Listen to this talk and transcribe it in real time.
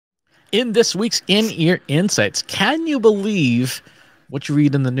In this week's In-Ear Insights, can you believe what you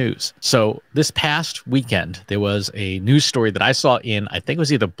read in the news? So this past weekend, there was a news story that I saw in, I think it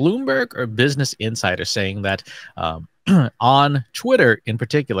was either Bloomberg or Business Insider, saying that on Twitter in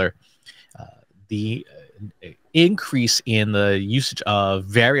particular, the increase in the usage of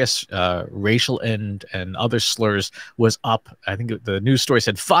various racial and other slurs was up. I think the news story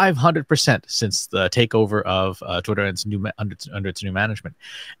said 500% since the takeover of Twitter and its under its new management.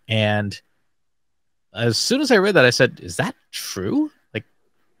 And as soon as I read that, I said, "Is that true? Like,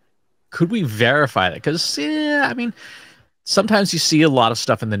 could we verify that?" Because I mean, sometimes you see a lot of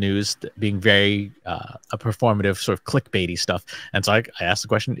stuff in the news being very a performative sort of clickbaity stuff. And so I asked the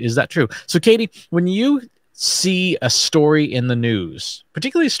question, is that true? So Katie, when you see a story in the news,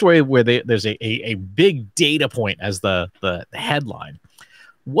 particularly a story where there's a big data point as the headline,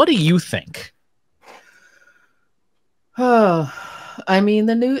 what do you think? Oh, I mean,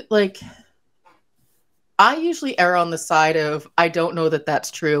 the new, like, I usually err on the side of I don't know that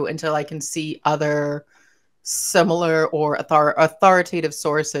that's true until I can see other similar or authoritative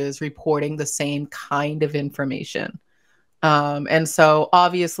sources reporting the same kind of information. And so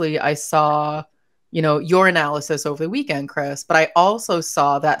obviously I saw, your analysis over the weekend, Chris, but I also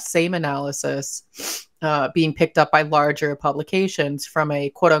saw that same analysis being picked up by larger publications from a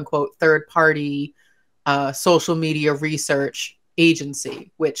quote unquote third party social media research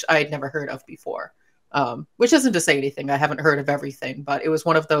agency, which I had never heard of before. Which isn't to say anything. I haven't heard of everything, but it was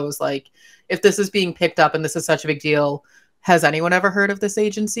one of those, like, if this is being picked up and this is such a big deal, has anyone ever heard of this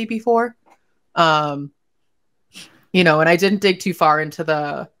agency before? And I didn't dig too far into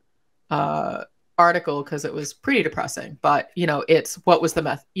the article because it was pretty depressing, but it's what was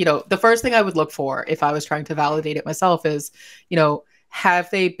the the first thing I would look for if I was trying to validate it myself is, have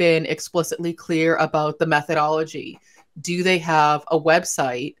they been explicitly clear about the methodology? Do they have a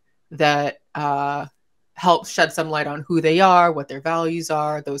website that help shed some light on who they are, what their values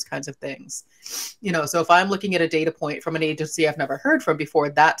are, those kinds of things. So if I'm looking at a data point from an agency I've never heard from before,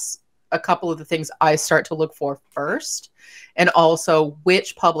 that's a couple of the things I start to look for first. And also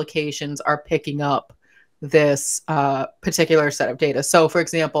which publications are picking up this particular set of data. So for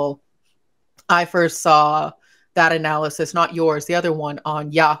example, I first saw that analysis, not yours, the other one,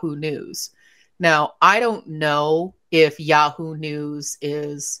 on Yahoo News. Now, I don't know if Yahoo News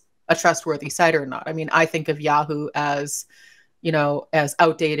is a trustworthy site or not. I mean, I think of Yahoo as, as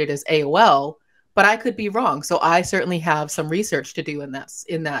outdated as AOL, but I could be wrong. So I certainly have some research to do in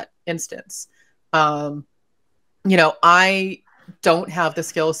that instance. I don't have the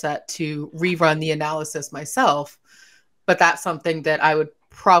skill set to rerun the analysis myself, but that's something that I would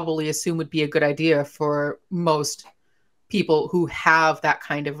probably assume would be a good idea for most people who have that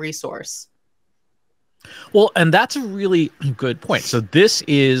kind of resource. Well, and that's a really good point. So this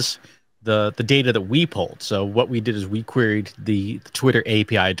is the data that we pulled. So what we did is we queried the Twitter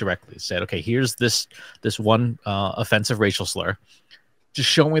API directly. Said, okay, here's this one offensive racial slur. Just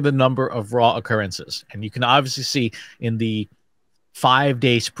show me the number of raw occurrences. And you can obviously see in the 5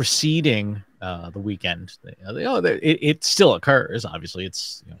 days preceding the weekend, it still occurs. Obviously,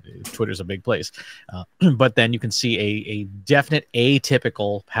 it's Twitter's a big place, but then you can see a definite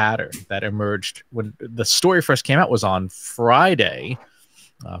atypical pattern that emerged when the story first came out. Was on Friday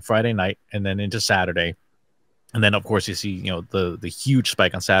night, and then into Saturday, and then of course you see the huge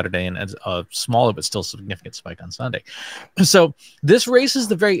spike on Saturday and a smaller but still significant spike on Sunday. So this raises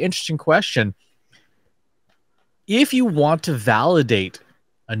the very interesting question: if you want to validate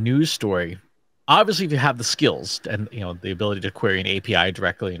a news story, obviously if you have the skills and the ability to query an API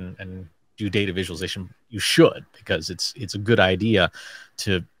directly and do data visualization, you should, because it's a good idea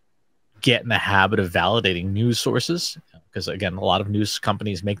to get in the habit of validating news sources, because again, a lot of news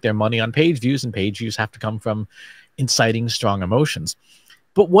companies make their money on page views, and page views have to come from inciting strong emotions.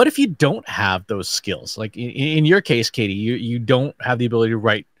 But what if you don't have those skills? Like in your case, Katie, you don't have the ability to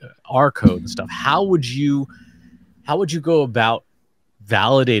write R code and stuff. How would you go about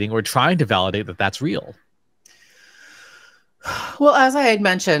validating or trying to validate that that's real? Well, as I had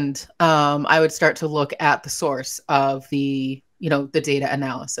mentioned, I would start to look at the source of the data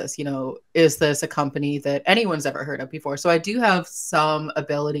analysis. Is this a company that anyone's ever heard of before? So I do have some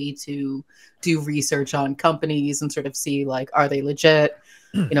ability to do research on companies and sort of see, like, are they legit?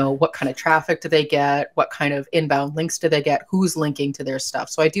 What kind of traffic do they get? What kind of inbound links do they get? Who's linking to their stuff?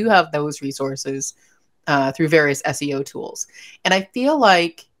 So I do have those resources through various SEO tools. And I feel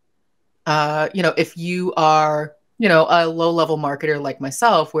like, if you are, a low-level marketer like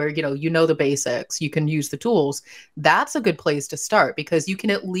myself, where, the basics, you can use the tools, that's a good place to start, because you can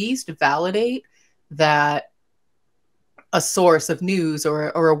at least validate that a source of news or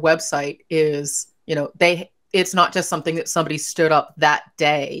a website is, you know, it's not just something that somebody stood up that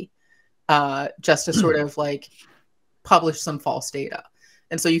day just to sort of like publish some false data.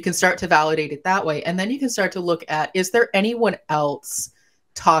 And so you can start to validate it that way. And then you can start to look at, is there anyone else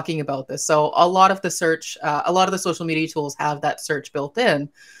talking about this? So a lot of the social media tools have that search built in.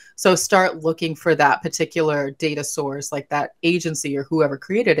 So start looking for that particular data source, like that agency or whoever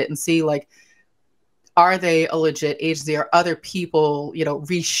created it, and see, like, are they a legit agency? Are other people, you know,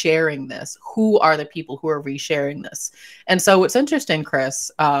 resharing this? Who are the people who are resharing this? And so what's interesting,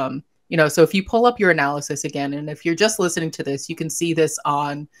 Chris, you know, so if you pull up your analysis again, and if you're just listening to this, you can see this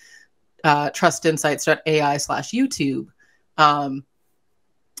on trustinsights.ai/YouTube.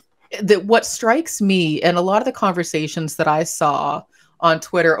 That what strikes me, and a lot of the conversations that I saw on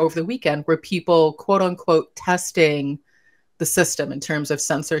Twitter over the weekend, were people, quote unquote, testing the system in terms of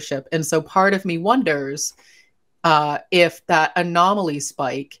censorship. And so part of me wonders if that anomaly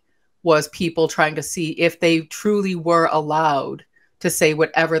spike was people trying to see if they truly were allowed to say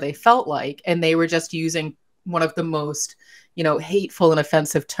whatever they felt like, and they were just using one of the most, you know, hateful and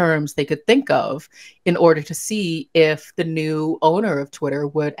offensive terms they could think of in order to see if the new owner of Twitter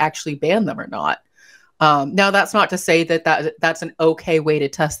would actually ban them or not. Now, that's not to say that that's an okay way to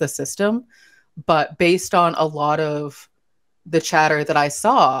test the system, but based on a lot of the chatter that I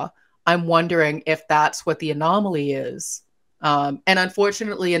saw, I'm wondering if that's what the anomaly is. And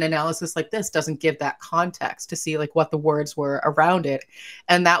unfortunately, an analysis like this doesn't give that context to see like what the words were around it.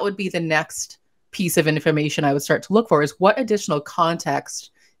 And that would be the next piece of information I would start to look for, is what additional context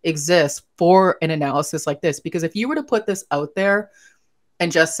exists for an analysis like this. Because if you were to put this out there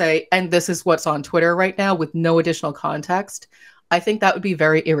and just say, and this is what's on Twitter right now with no additional context, I think that would be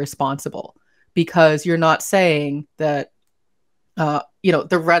very irresponsible, because you're not saying that, you know,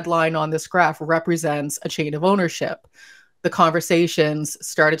 the red line on this graph represents a chain of ownership. The conversations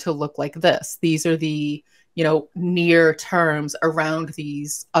started to look like this. These are the, you know, near terms around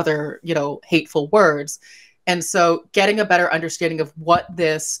these other, you know, hateful words. And so getting a better understanding of what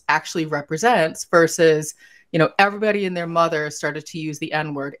this actually represents versus, you know, everybody and their mother started to use the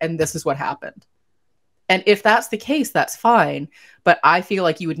N-word and this is what happened. And if that's the case, that's fine. But I feel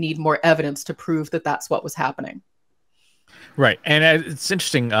like you would need more evidence to prove that that's what was happening. Right. And it's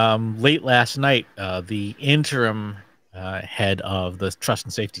interesting. Late last night, the interim head of the trust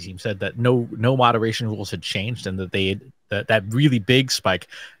and safety team said that no moderation rules had changed, and that that really big spike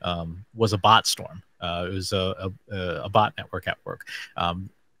was a bot storm. It was a bot network at work.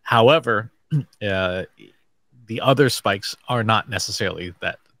 However, the other spikes are not necessarily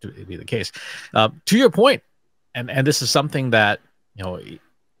that to be the case. To your point, and this is something that, you know,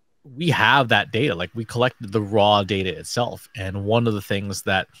 we have that data, like we collected the raw data itself. And one of the things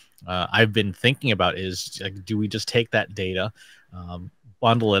that I've been thinking about is, like, do we just take that data,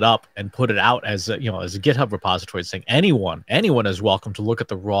 bundle it up, and put it out as a, you know, as a GitHub repository, saying anyone is welcome to look at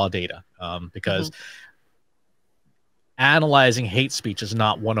the raw data, because analyzing hate speech is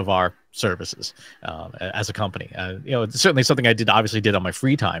not one of our services as a company. You know, it's certainly something I obviously did on my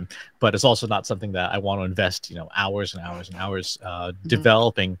free time, but it's also not something that I want to invest, you know, hours and hours and hours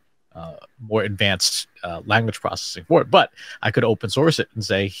developing more advanced language processing for it. But I could open source it and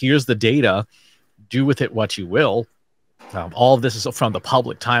say, here's the data, do with it what you will. All of this is from the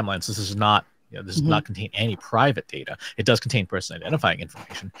public timelines. This is not, you know, this does not contain any private data. It does contain person identifying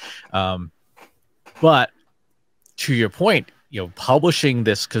information. But to your point, you know, publishing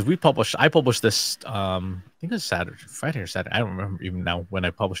this, because I published this, I think it was Friday or Saturday. I don't remember even now when I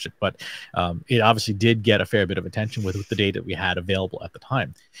published it, but it obviously did get a fair bit of attention with the data we had available at the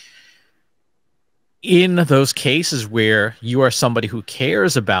time. In those cases where you are somebody who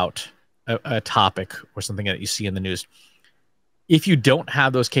cares about a topic or something that you see in the news, if you don't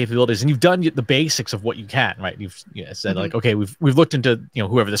have those capabilities and you've done the basics of what you can, right? You've said like, okay, we've looked into, you know,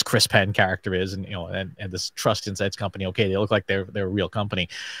 whoever this Chris Penn character is, and, you know, and this Trust Insights company. Okay, they look like they're a real company.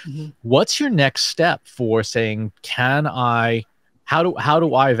 What's your next step for saying, how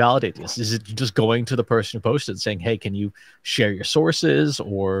do I validate this? Is it just going to the person who posted saying, hey, can you share your sources,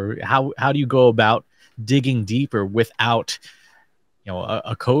 or how do you go about digging deeper without, you know,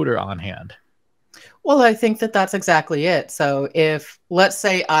 a coder on hand? Well, I think that that's exactly it. So if, let's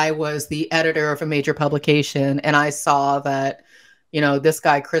say I was the editor of a major publication and I saw that, you know, this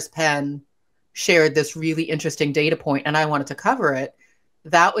guy, Chris Penn, shared this really interesting data point and I wanted to cover it,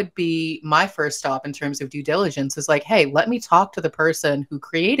 that would be my first stop in terms of due diligence, is like, hey, let me talk to the person who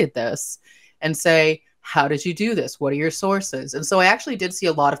created this and say, how did you do this? What are your sources? And so I actually did see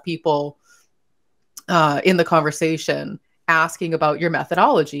a lot of people in the conversation asking about your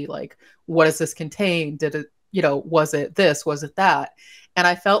methodology, like, what does this contain? Did it, was it this? Was it that? And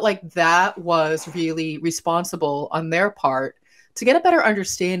I felt like that was really responsible on their part to get a better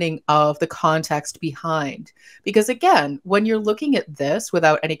understanding of the context behind. Because again, when you're looking at this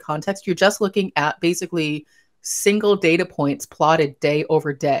without any context, you're just looking at basically single data points plotted day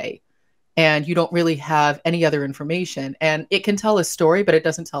over day. And you don't really have any other information. And it can tell a story, but it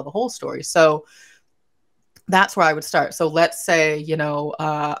doesn't tell the whole story. So that's where I would start. So let's say,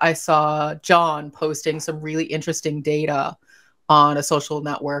 I saw John posting some really interesting data on a social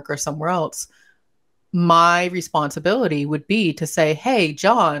network or somewhere else. My responsibility would be to say, hey,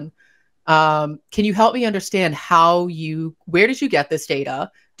 John, can you help me understand where did you get this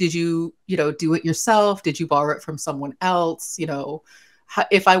data? Did you, do it yourself? Did you borrow it from someone else?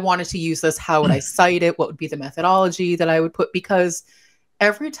 If I wanted to use this, how would I cite it? What would be the methodology that I would put? Because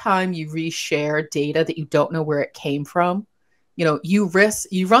every time you reshare data that you don't know where it came from, you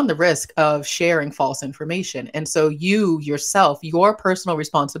run the risk of sharing false information. And so you yourself, your personal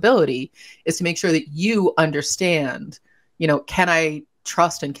responsibility is to make sure that you understand, can I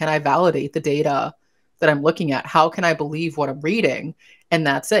trust and can I validate the data that I'm looking at? How can I believe what I'm reading? And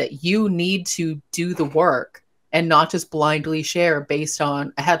that's it. You need to do the work and not just blindly share based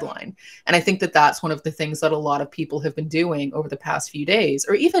on a headline. And I think that that's one of the things that a lot of people have been doing over the past few days,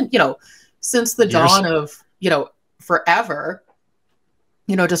 or even, since the dawn of, forever,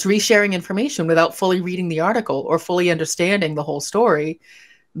 just resharing information without fully reading the article or fully understanding the whole story.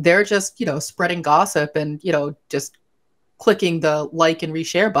 They're just, spreading gossip and, just clicking the like and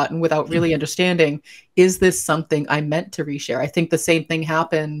reshare button without really understanding, is this something I meant to reshare? I think the same thing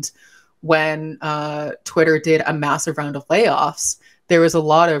happened when Twitter did a massive round of layoffs. There was a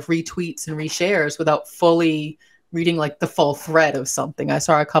lot of retweets and reshares without fully reading like the full thread of something. I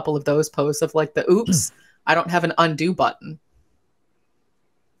saw a couple of those posts of like oops, I don't have an undo button.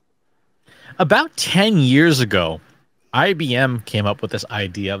 About 10 years ago, IBM came up with this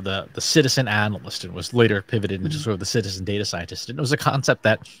idea of the citizen analyst and was later pivoted into sort of the citizen data scientist. And it was a concept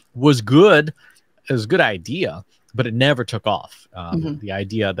that was good. It was a good idea, but it never took off. The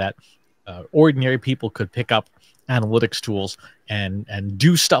idea that ordinary people could pick up analytics tools and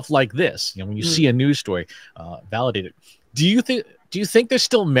do stuff like this. When you see a news story, validate it. Do you think there's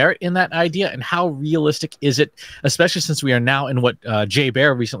still merit in that idea, and how realistic is it, especially since we are now in what Jay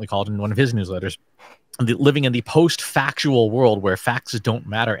Baer recently called in one of his newsletters, living in the post-factual world where facts don't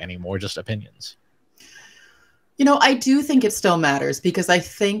matter anymore, just opinions? I do think it still matters, because I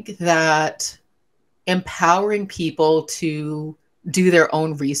think that empowering people to do their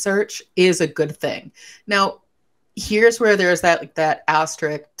own research is a good thing. Now, here's where there's that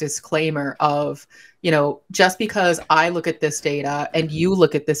asterisk disclaimer of, just because I look at this data and you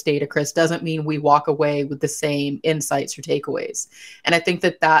look at this data, Chris, doesn't mean we walk away with the same insights or takeaways. And I think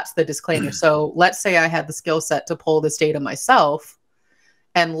that that's the disclaimer. So let's say I had the skill set to pull this data myself.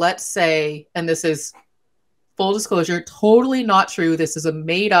 And let's say, and this is full disclosure, totally not true. This is a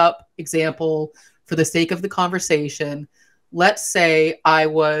made up example for the sake of the conversation. Let's say I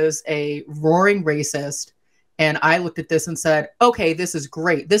was a roaring racist and I looked at this and said, okay, this is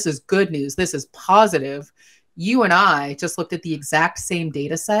great. This is good news. This is positive. You and I just looked at the exact same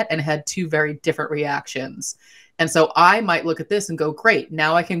data set and had two very different reactions. And so I might look at this and go, great,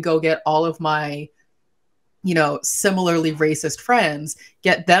 now I can go get all of my, similarly racist friends,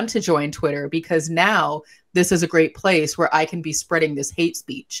 get them to join Twitter, because now this is a great place where I can be spreading this hate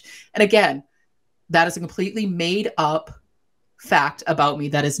speech. And again, that is a completely made up fact about me.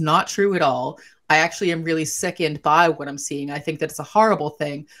 That is not true at all. I actually am really sickened by what I'm seeing. I think that it's a horrible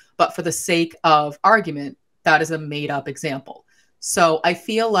thing, but for the sake of argument, that is a made up example. So I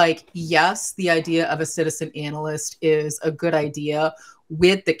feel like, yes, the idea of a citizen analyst is a good idea,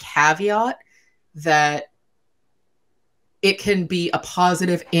 with the caveat that it can be a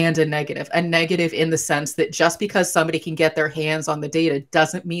positive and a negative in the sense that just because somebody can get their hands on the data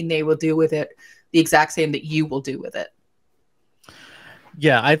doesn't mean they will do with it the exact same that you will do with it.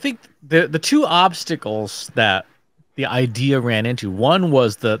 Yeah, I think the two obstacles that the idea ran into, one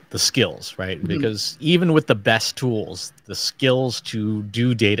was the skills, right? Mm-hmm. Because even with the best tools, the skills to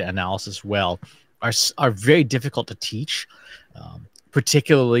do data analysis well are very difficult to teach,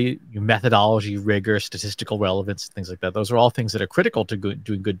 particularly methodology, rigor, statistical relevance, things like that. Those are all things that are critical to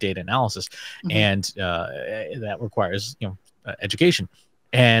doing good data analysis, mm-hmm. and that requires education.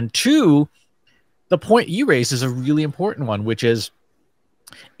 And two, the point you raised is a really important one, which is,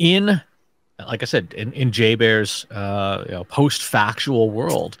 like I said, in Jay Baer's post-factual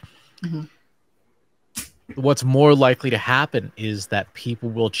world, mm-hmm. what's more likely to happen is that people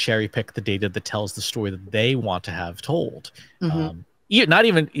will cherry pick the data that tells the story that they want to have told. Mm-hmm. not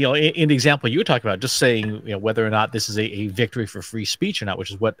even, you know, in the example you were talking about, just saying, you know, whether or not this is a victory for free speech or not,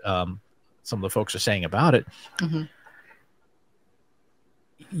 which is what some of the folks are saying about it. Mm-hmm.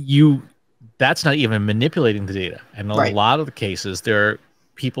 That's not even manipulating the data. And in a lot of the cases, there are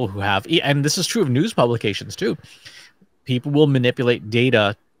people who have, and this is true of news publications too, people will manipulate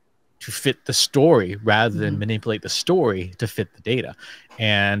data to fit the story rather than manipulate the story to fit the data.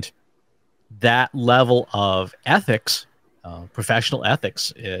 And that level of ethics, professional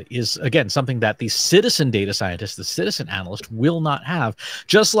ethics, is, again, something that the citizen data scientist, the citizen analyst will not have.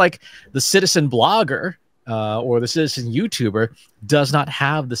 Just like the citizen blogger or the citizen YouTuber does not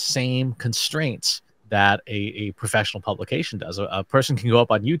have the same constraints that a professional publication does. A person can go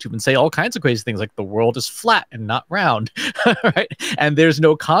up on YouTube and say all kinds of crazy things like the world is flat and not round, right? And there's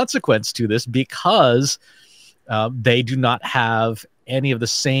no consequence to this because they do not have any of the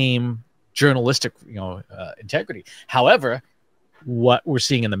same journalistic, integrity. However, what we're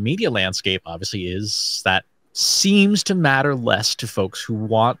seeing in the media landscape, obviously, is that seems to matter less to folks who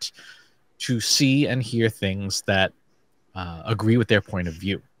want to see and hear things that agree with their point of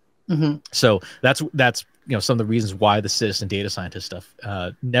view. So that's some of the reasons why the citizen data scientist stuff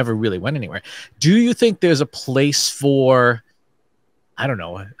never really went anywhere. Do you think there's a place for, I don't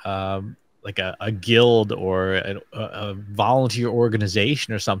know, like a guild or a volunteer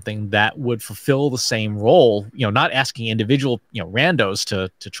organization or something that would fulfill the same role? Not asking individual randos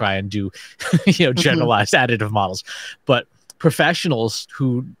to try and do generalized additive models, but professionals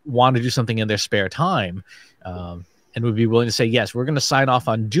who want to do something in their spare time. And would be willing to say, yes, we're going to sign off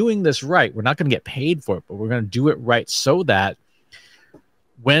on doing this right. We're not going to get paid for it, but we're going to do it right so that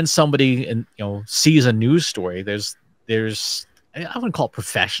when somebody sees a news story, there's I wouldn't call it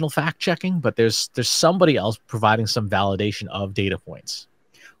professional fact checking, but there's somebody else providing some validation of data points.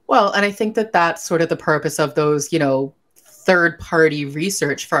 Well, and I think that that's sort of the purpose of those, third-party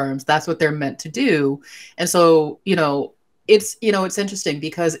research firms. That's what they're meant to do. And so, it's interesting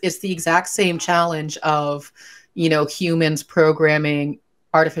because it's the exact same challenge of humans programming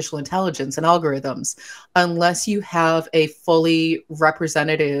artificial intelligence and algorithms. Unless you have a fully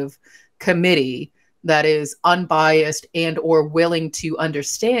representative committee that is unbiased and or willing to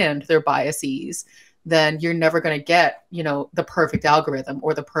understand their biases, then you're never going to get, the perfect algorithm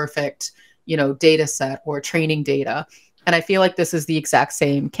or the perfect, data set or training data. And I feel like this is the exact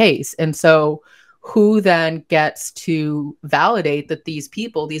same case. And so who then gets to validate that these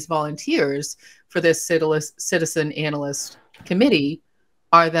people, these volunteers for this citizen analyst committee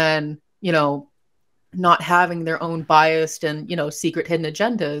are then, not having their own biased and, secret hidden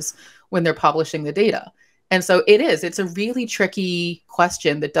agendas when they're publishing the data. And so it's a really tricky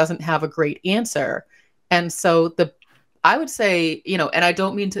question that doesn't have a great answer. And so I would say, and I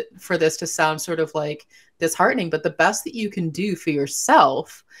don't mean for this to sound sort of like disheartening, but the best that you can do for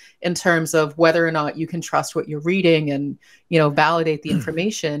yourself in terms of whether or not you can trust what you're reading and, validate the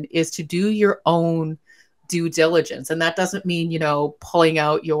information is to do your own due diligence. And that doesn't mean, pulling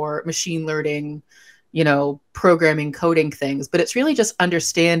out your machine learning, programming, coding things, but it's really just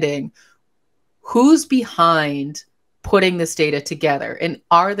understanding who's behind putting this data together. And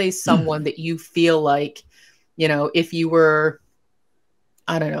are they someone that you feel like, if you were,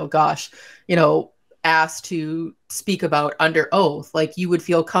 I don't know, asked to speak about under oath, like you would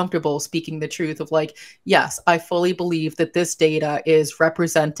feel comfortable speaking the truth of like, yes, I fully believe that this data is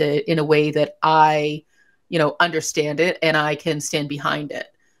represented in a way that I, understand it and I can stand behind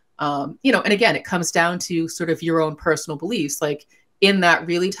it. And again, it comes down to sort of your own personal beliefs. Like in that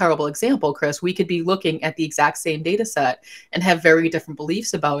really terrible example, Chris, we could be looking at the exact same data set and have very different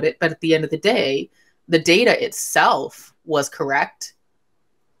beliefs about it. But at the end of the day, the data itself was correct.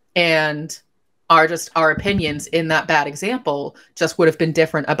 And our opinions in that bad example just would have been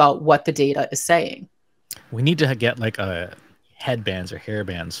different about what the data is saying. We need to get like headbands or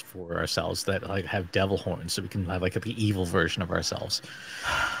hairbands for ourselves that like have devil horns so we can have like the evil version of ourselves.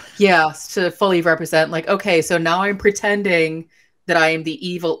 Yeah, to fully represent like, okay, so now I'm pretending that I am the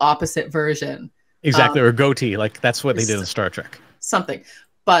evil opposite version. Exactly, or goatee, like that's what they did in Star Trek. Something.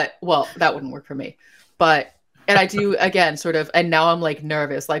 But, well, that wouldn't work for me. But and I do, again, sort of, and now I'm like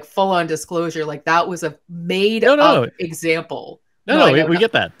nervous, like full on disclosure, like that was a made up example. We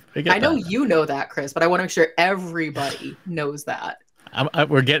get that. I know you know that, Chris, but I want to make sure everybody knows that.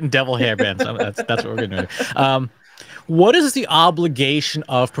 We're getting devil hairbands. That's what we're going to do. What is the obligation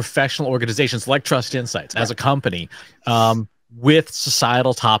of professional organizations like Trust Insights as a company with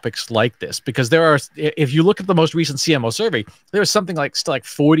societal topics like this? Because if you look at the most recent CMO survey, there was something like still like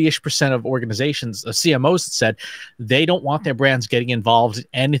 40-ish% of organizations, CMOs, that said they don't want their brands getting involved in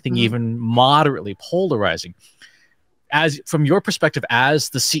anything even moderately polarizing. as from your perspective as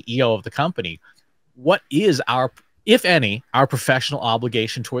the CEO of the company, what is our, if any, our professional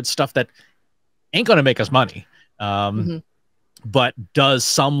obligation towards stuff that ain't going to make us money, but does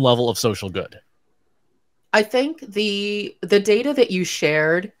some level of social good? I think the data that you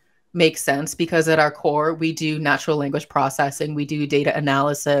shared makes sense, because at our core, we do natural language processing, we do data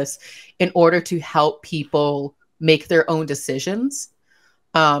analysis in order to help people make their own decisions.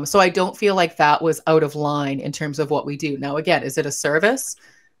 So I don't feel like that was out of line in terms of what we do. Now, again, is it a service?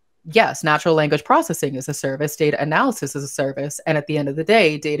 Yes, natural language processing is a service, data analysis is a service, and at the end of the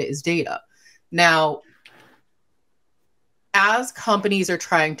day, data is data. Now, as companies are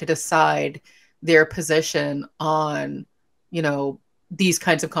trying to decide their position on, these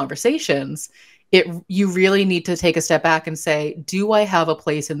kinds of conversations, you really need to take a step back and say, do I have a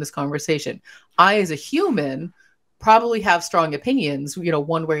place in this conversation? I, as a human, probably have strong opinions,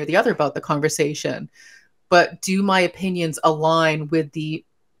 one way or the other about the conversation, but do my opinions align with the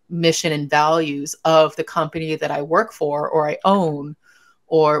mission and values of the company that I work for or I own,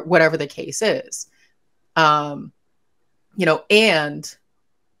 or whatever the case is? And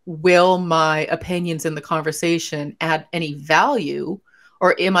will my opinions in the conversation add any value,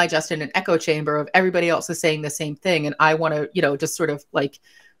 or am I just in an echo chamber of everybody else is saying the same thing and I want to, just sort of like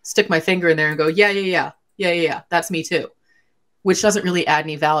stick my finger in there and go, yeah, that's me too, which doesn't really add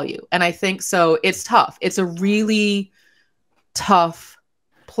any value. And I think so it's tough. It's a really tough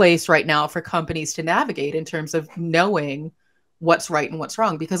place right now for companies to navigate in terms of knowing what's right and what's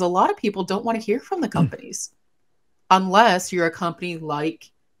wrong, because a lot of people don't want to hear from the companies unless you're a company like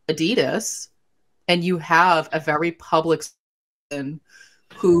Adidas and you have a very public person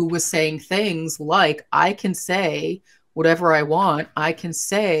who was saying things like, I can say whatever I want, I can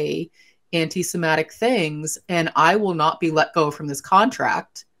say anti-Semitic things, and I will not be let go from this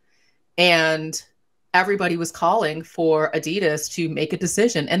contract. And everybody was calling for Adidas to make a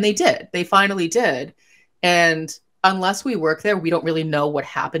decision, and they did. They finally did. And unless we work there, we don't really know what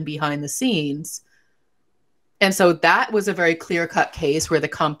happened behind the scenes. And so that was a very clear-cut case where the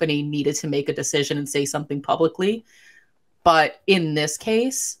company needed to make a decision and say something publicly. But in this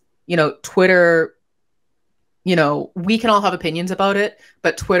case, Twitter, we can all have opinions about it,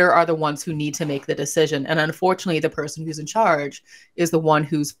 but Twitter are the ones who need to make the decision. And unfortunately, the person who's in charge is the one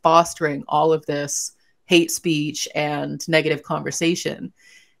who's fostering all of this hate speech and negative conversation.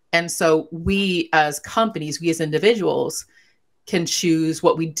 And so we as companies, we as individuals can choose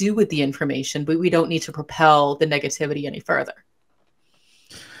what we do with the information, but we don't need to propel the negativity any further.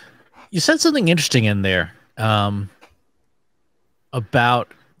 You said something interesting in there about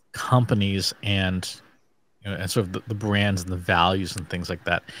companies and and sort of the brands and the values and things like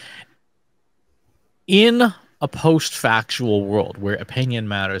that. In a post-factual world where opinion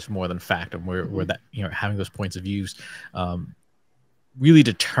matters more than fact, and where that having those points of views really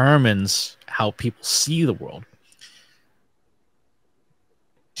determines how people see the world.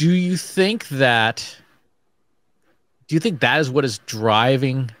 Do you think that is what is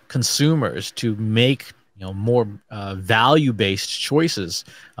driving consumers to make more value-based choices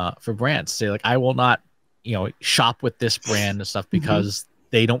for brands? Say, like, I will not shop with this brand and stuff because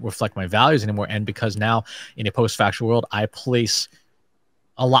they don't reflect my values anymore, and because now in a post-factual world I place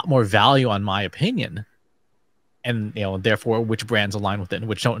a lot more value on my opinion, and therefore which brands align with it and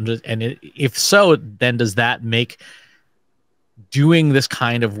which don't. And if so, then does that make doing this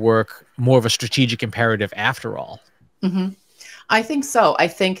kind of work more of a strategic imperative after all? I think so. I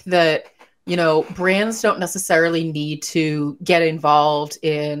think that, brands don't necessarily need to get involved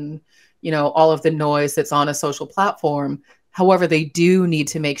in, all of the noise that's on a social platform. However, they do need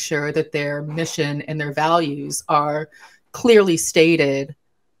to make sure that their mission and their values are clearly stated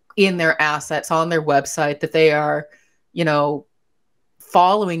in their assets on their website, that they are,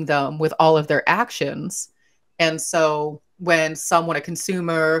 following them with all of their actions. And so when a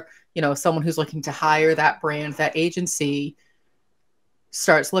consumer, someone who's looking to hire that brand, that agency,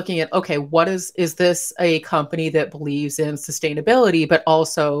 starts looking at, okay, is this a company that believes in sustainability, but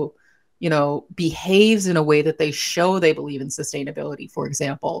also, behaves in a way that they show they believe in sustainability, for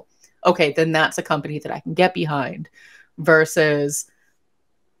example, okay, then that's a company that I can get behind, versus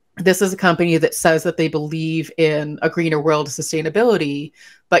this is a company that says that they believe in a greener world of sustainability,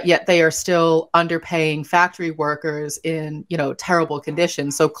 but yet they are still underpaying factory workers in, terrible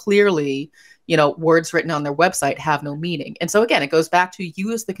conditions. So clearly, words written on their website have no meaning. And so again, it goes back to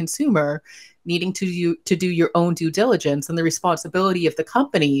you as the consumer needing to do your own due diligence, and the responsibility of the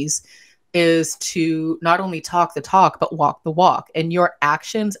companies is to not only talk the talk, but walk the walk. And your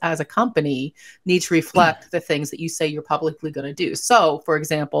actions as a company need to reflect the things that you say you're publicly going to do. So, for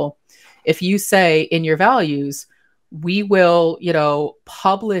example, if you say in your values, we will,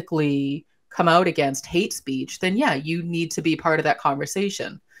 publicly come out against hate speech, then yeah, you need to be part of that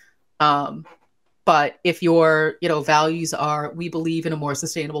conversation. But if your, values are, we believe in a more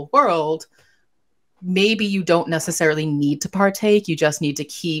sustainable world, maybe you don't necessarily need to partake. You just need to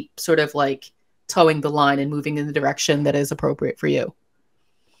keep sort of like towing the line and moving in the direction that is appropriate for you.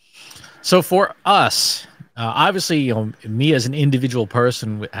 So for us, obviously, me as an individual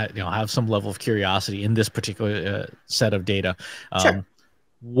person, have some level of curiosity in this particular set of data. Sure.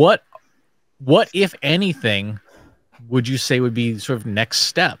 What, if anything, would you say would be sort of next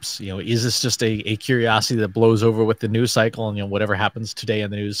steps? Is this just a curiosity that blows over with the news cycle, and whatever happens today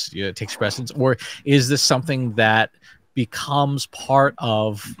in the news takes precedence, or is this something that becomes part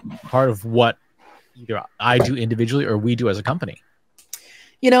of what either I do individually or we do as a company?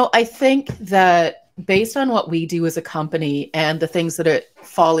 I think that based on what we do as a company and the things that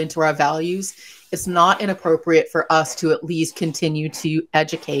fall into our values, it's not inappropriate for us to at least continue to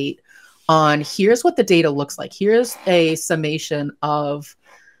educate on here's what the data looks like. Here's a summation of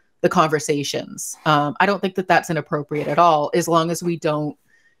the conversations. I don't think that that's inappropriate at all, as long as we don't,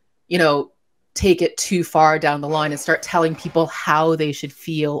 take it too far down the line and start telling people how they should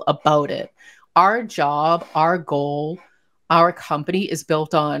feel about it. Our job, our goal, our company is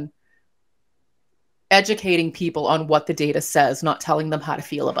built on educating people on what the data says, not telling them how to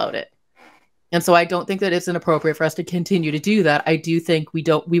feel about it. And so I don't think that it's inappropriate for us to continue to do that. I do think we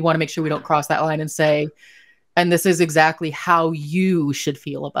want to make sure we don't cross that line and say, and this is exactly how you should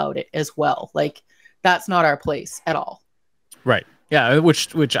feel about it as well. Like, that's not our place at all. Right. Yeah.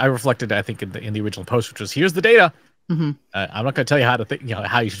 Which I reflected, I think, in the original post, which was, here's the data. Mm-hmm. I'm not going to tell you how to think,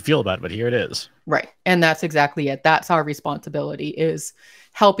 how you should feel about it, but here it is. Right. And that's exactly it. That's our responsibility, is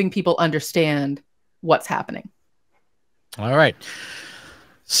helping people understand what's happening. All right.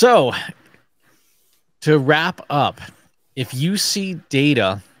 So to wrap up, if you see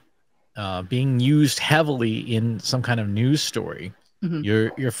data being used heavily in some kind of news story, mm-hmm.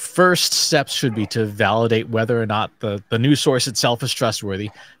 your first steps should be to validate whether or not the news source itself is trustworthy,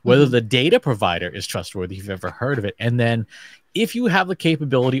 whether mm-hmm. the data provider is trustworthy, if you've ever heard of it. And then if you have the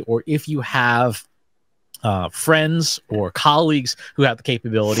capability, or if you have friends or colleagues who have the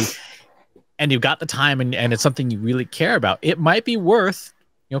capability, and you've got the time, and it's something you really care about, it might be worth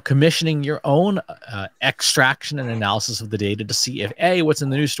commissioning your own extraction and analysis of the data to see if A, what's in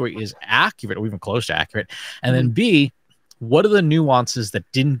the news story is accurate or even close to accurate, and then B, what are the nuances that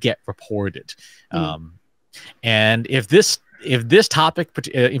didn't get reported. And if this topic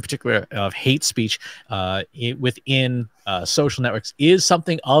in particular of hate speech within social networks is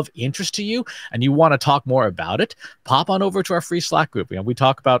something of interest to you, and you want to talk more about it, pop on over to our free Slack group. We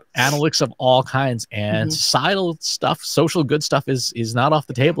talk about analytics of all kinds, and mm-hmm. societal stuff, social good stuff is not off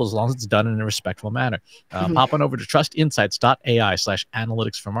the table as long as it's done in a respectful manner. Mm-hmm. Pop on over to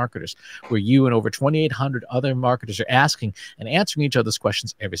trustinsights.ai/analytics for marketers, where you and over 2,800 other marketers are asking and answering each other's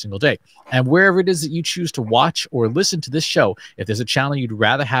questions every single day. And wherever it is that you choose to watch or listen to this show, if there's a channel you'd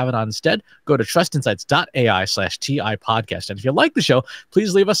rather have it on instead, go to trustinsights.ai/TI podcast. And if you like the show,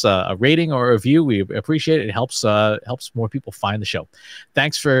 please leave us a rating or a review. We appreciate it. It helps more people find the show.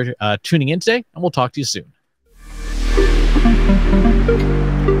 Thanks for tuning in today, and we'll talk to you soon.